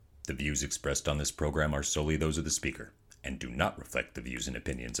The views expressed on this program are solely those of the speaker and do not reflect the views and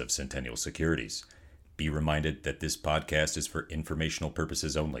opinions of Centennial Securities. Be reminded that this podcast is for informational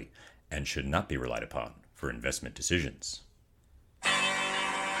purposes only and should not be relied upon for investment decisions.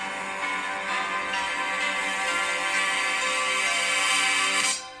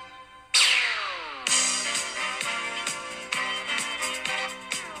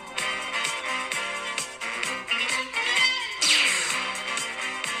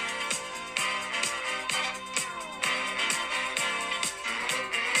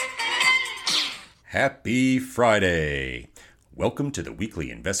 Happy Friday! Welcome to the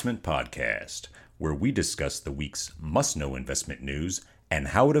Weekly Investment Podcast, where we discuss the week's must-know investment news and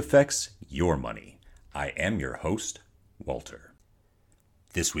how it affects your money. I am your host, Walter.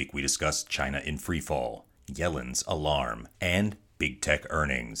 This week we discuss China in freefall, Yellen's alarm, and big tech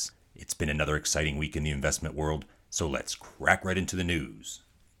earnings. It's been another exciting week in the investment world, so let's crack right into the news.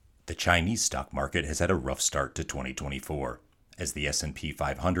 The Chinese stock market has had a rough start to 2024. As the S&P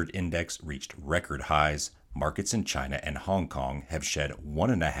 500 index reached record highs, markets in China and Hong Kong have shed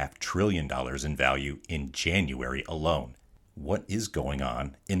 $1.5 trillion in value in January alone. What is going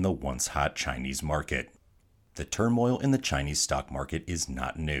on in the once hot Chinese market? The turmoil in the Chinese stock market is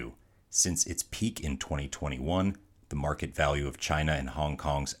not new. Since its peak in 2021, the market value of China and Hong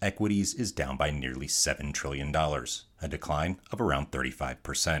Kong's equities is down by nearly $7 trillion, a decline of around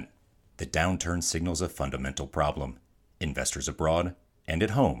 35%. The downturn signals a fundamental problem. Investors abroad and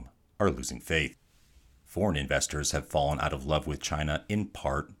at home are losing faith. Foreign investors have fallen out of love with China in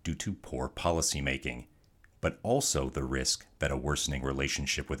part due to poor policymaking, but also the risk that a worsening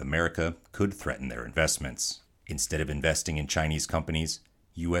relationship with America could threaten their investments. Instead of investing in Chinese companies,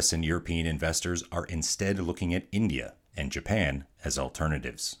 U.S. and European investors are instead looking at India and Japan as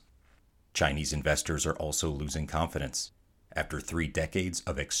alternatives. Chinese investors are also losing confidence. After 3 decades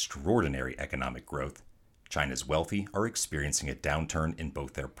of extraordinary economic growth, China's wealthy are experiencing a downturn in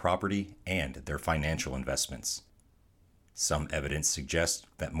both their property and their financial investments. Some evidence suggests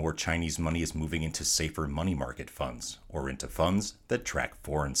that more Chinese money is moving into safer money market funds or into funds that track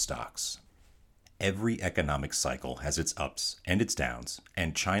foreign stocks. Every economic cycle has its ups and its downs,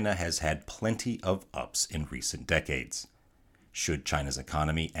 and China has had plenty of ups in recent decades. Should China's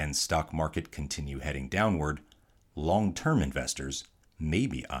economy and stock market continue heading downward, long-term investors may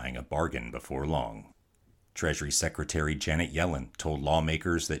be eyeing a bargain before long. Treasury Secretary Janet Yellen told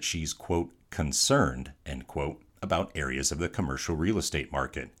lawmakers that she's, quote, concerned, end quote, about areas of the commercial real estate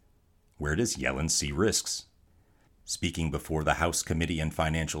market. Where does Yellen see risks? Speaking before the House Committee on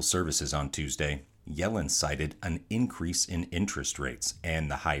Financial Services on Tuesday, Yellen cited an increase in interest rates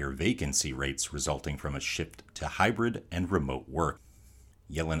and the higher vacancy rates resulting from a shift to hybrid and remote work.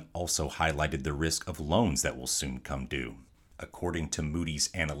 Yellen also highlighted the risk of loans that will soon come due. According to Moody's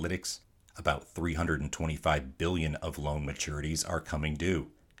Analytics, about $325 billion of loan maturities are coming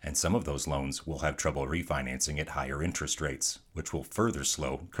due, and some of those loans will have trouble refinancing at higher interest rates, which will further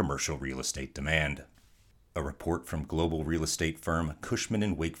slow commercial real estate demand. A report from global real estate firm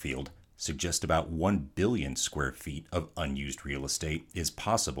Cushman & Wakefield suggests about 1 billion square feet of unused real estate is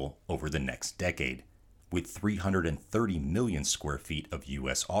possible over the next decade, with 330 million square feet of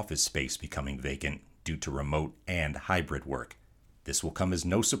U.S. office space becoming vacant due to remote and hybrid work. This will come as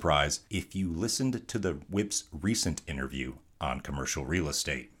no surprise if you listened to the WIP's recent interview on commercial real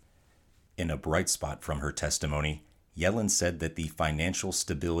estate. In a bright spot from her testimony, Yellen said that the Financial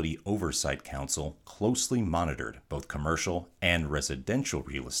Stability Oversight Council closely monitored both commercial and residential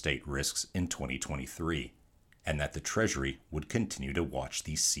real estate risks in 2023, and that the Treasury would continue to watch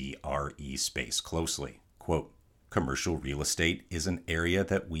the CRE space closely. Quote, commercial real estate is an area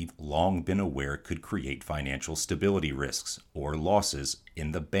that we've long been aware could create financial stability risks or losses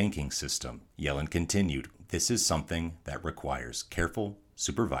in the banking system. Yellen continued, this is something that requires careful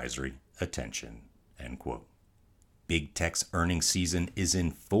supervisory attention. End quote. Big tech's earnings season is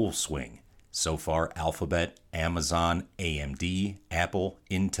in full swing. So far, Alphabet, Amazon, AMD, Apple,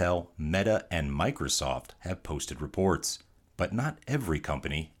 Intel, Meta, and Microsoft have posted reports. But not every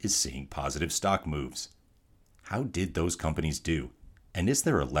company is seeing positive stock moves. How did those companies do? And is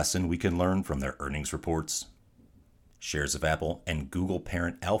there a lesson we can learn from their earnings reports? Shares of Apple and Google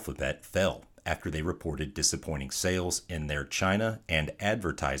parent Alphabet fell after they reported disappointing sales in their China and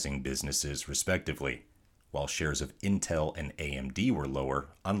advertising businesses, respectively, while shares of Intel and AMD were lower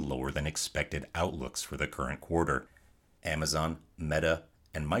on lower than expected outlooks for the current quarter. Amazon, Meta,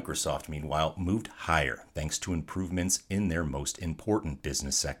 and Microsoft, meanwhile, moved higher thanks to improvements in their most important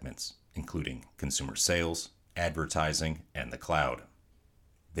business segments, including consumer sales, advertising, and the cloud.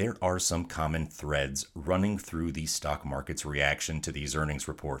 There are some common threads running through the stock market's reaction to these earnings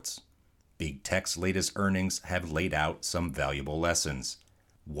reports. Big Tech's latest earnings have laid out some valuable lessons.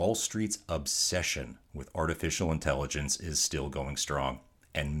 Wall Street's obsession with artificial intelligence is still going strong,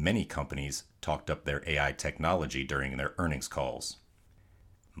 and many companies talked up their AI technology during their earnings calls.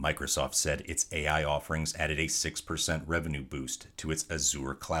 Microsoft said its AI offerings added a 6% revenue boost to its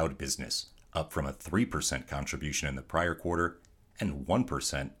Azure cloud business, up from a 3% contribution in the prior quarter and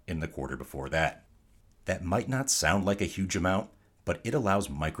 1% in the quarter before that. That might not sound like a huge amount, but it allows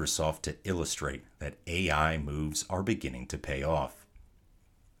Microsoft to illustrate that AI moves are beginning to pay off.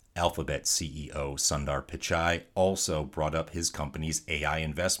 Alphabet CEO Sundar Pichai also brought up his company's AI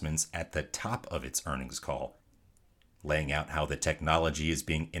investments at the top of its earnings call, laying out how the technology is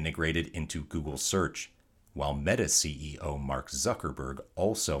being integrated into Google Search, while Meta CEO Mark Zuckerberg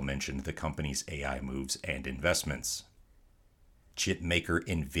also mentioned the company's AI moves and investments. Chip maker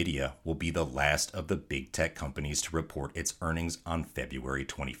NVIDIA will be the last of the big tech companies to report its earnings on February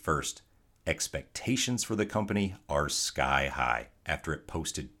 21st. Expectations for the company are sky high after it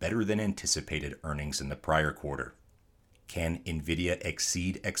posted better than anticipated earnings in the prior quarter. Can NVIDIA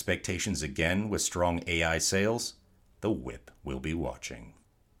exceed expectations again with strong AI sales? The whip will be watching.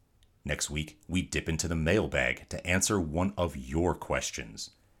 Next week, we dip into the mailbag to answer one of your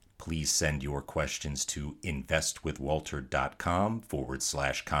questions. Please send your questions to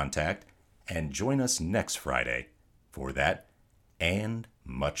investwithwalter.com/contact and join us next Friday for that and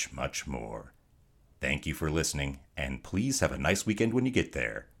much, much more. Thank you for listening, and please have a nice weekend when you get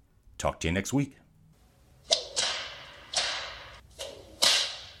there. Talk to you next week.